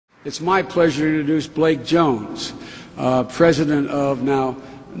It's my pleasure to introduce Blake Jones, president of now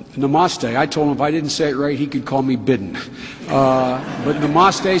Namaste. I told him if I didn't say it right, he could call me Bidden. But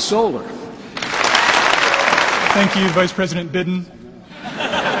Namaste Solar. Thank you, Vice President Bidden.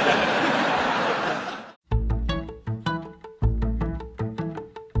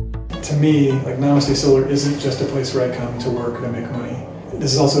 To me, like Namaste Solar isn't just a place where I come to work to make money.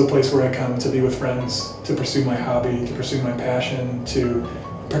 This is also a place where I come to be with friends, to pursue my hobby, to pursue my passion, to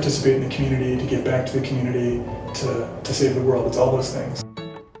participate in the community, to give back to the community, to save the world. It's all those things.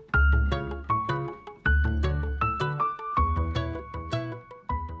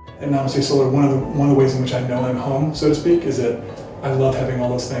 At Namaste Solar, one of the ways in which I know I'm home, so to speak, is that I love having all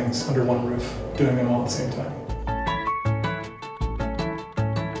those things under one roof, doing them all at the same time.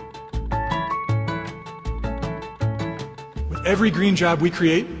 With every green job we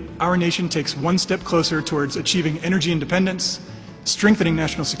create, our nation takes one step closer towards achieving energy independence, strengthening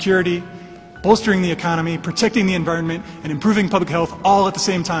national security, bolstering the economy, protecting the environment, and improving public health all at the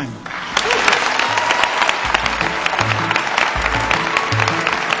same time.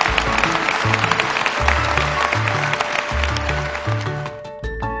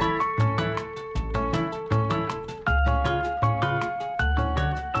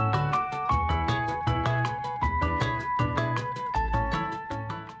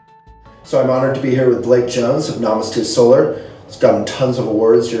 So I'm honored to be here with Blake Jones of Namaste Solar. It's gotten tons of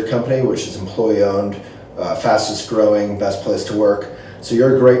awards, your company, which is employee-owned, fastest growing, best place to work. So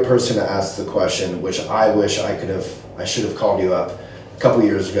you're a great person to ask the question, which I wish I should have called you up a couple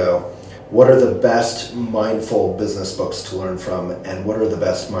years ago. What are the best mindful business books to learn from, and what are the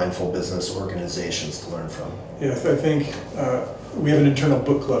best mindful business organizations to learn from? Yes, I think we have an internal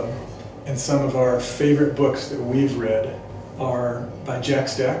book club, and some of our favorite books that we've read are by Jack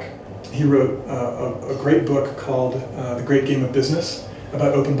Stack. He wrote a great book called The Great Game of Business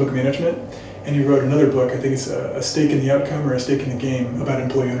about open book management, and he wrote another book, I think it's A Stake in the Outcome or A Stake in the Game, about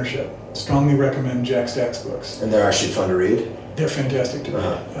employee ownership. Strongly recommend Jack Stack's books. And they're actually fun to read? They're fantastic to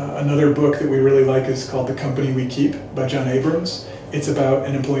read. Another book that we really like is called The Company We Keep by John Abrams. It's about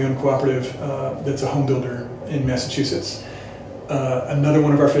an employee-owned cooperative that's a home builder in Massachusetts. Another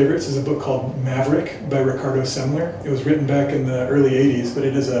one of our favorites is a book called Maverick by Ricardo Semler. It was written back in the early 80s, but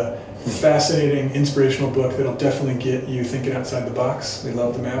it is a fascinating, inspirational book that'll definitely get you thinking outside the box. We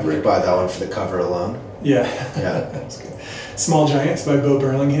love the Maverick. You buy that one for the cover alone? Yeah. Yeah. That's good. Small Giants by Bo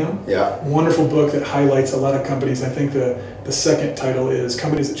Burlingham. Yeah. Wonderful book that highlights a lot of companies. I think the second title is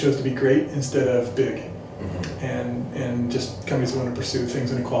Companies That Chose to Be Great Instead of Big. Mm-hmm. And just companies that want to pursue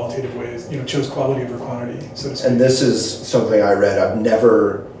things in qualitative ways, chose quality over quantity, so to speak. And this is something I read. I've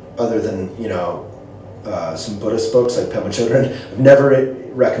never, other than, some Buddhist books like Pema Chodron, I've never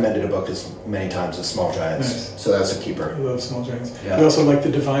recommended a book as many times as Small Giants. Nice. So that's a keeper. I love Small Giants. Yeah. We also like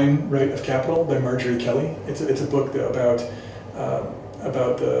The Divine Right of Capital by Marjorie Kelly. It's a book about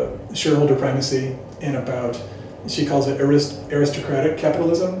the shareholder primacy and about, she calls it aristocratic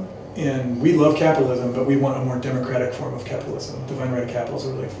capitalism. And we love capitalism, but we want a more democratic form of capitalism. Divine Right of Capital is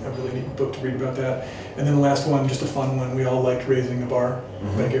a really neat book to read about that. And then the last one, just a fun one, we all liked Raising the Bar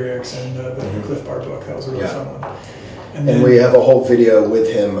by Gary Erickson, the Cliff Bar book. That was a really fun one. And we have a whole video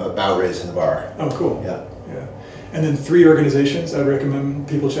with him about Raising the Bar. Oh, cool. Yeah. Yeah. And then 3 organizations I'd recommend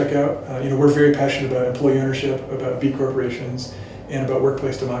people check out. We're very passionate about employee ownership, about B corporations, and about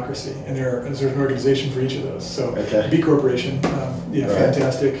workplace democracy. And there's an organization for each of those. So B Corporation,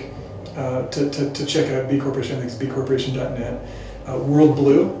 fantastic. To check out B Corporation, I think it's bcorporation.net. World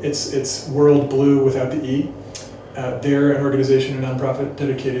Blue, it's World Blue without the E. They're an organization, a nonprofit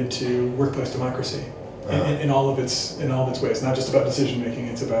dedicated to workplace democracy in all of its ways. Not just about decision making;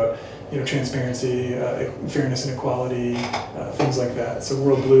 it's about transparency, fairness and equality, things like that. So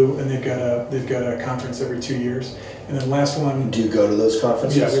World Blue, and they've got a conference every 2 years. And then the last one. Do you go to those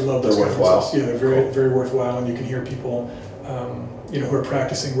conferences? Yeah, we love those conferences. Worthwhile. Yeah, they're very worthwhile, and you can hear people. Who are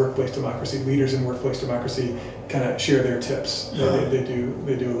practicing workplace democracy, leaders in workplace democracy, kind of share their tips. They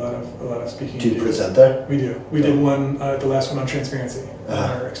do a lot of speaking. Do you present there? We do. We did one, the last one on transparency, on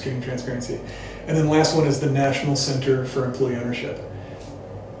our extreme transparency, and then the last one is the National Center for Employee Ownership,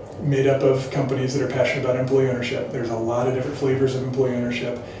 made up of companies that are passionate about employee ownership. There's a lot of different flavors of employee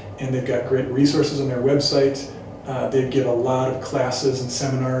ownership, and they've got great resources on their website. They give a lot of classes and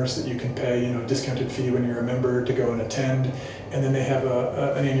seminars that you can pay, a discounted fee when you're a member to go and attend. And then they have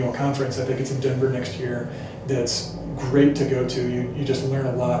an annual conference, I think it's in Denver next year, that's great to go to. You just learn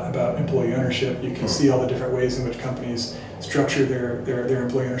a lot about employee ownership. You can see all the different ways in which companies structure their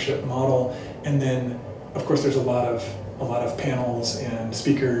employee ownership model. And then, of course, there's a lot of panels and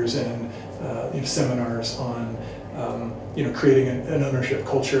speakers and seminars on Creating an ownership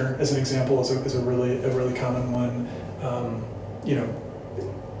culture, as an example, is a really common one.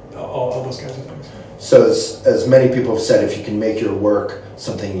 All those kinds of things. So as many people have said, if you can make your work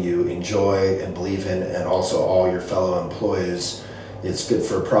something you enjoy and believe in, and also all your fellow employees, it's good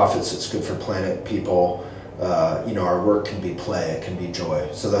for profits, it's good for planet, people. Our work can be play, it can be joy.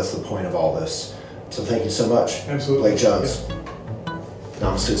 So that's the point of all this. So thank you so much. Absolutely. Blake Jones. Yeah.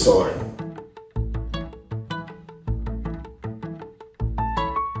 Namaste Solar.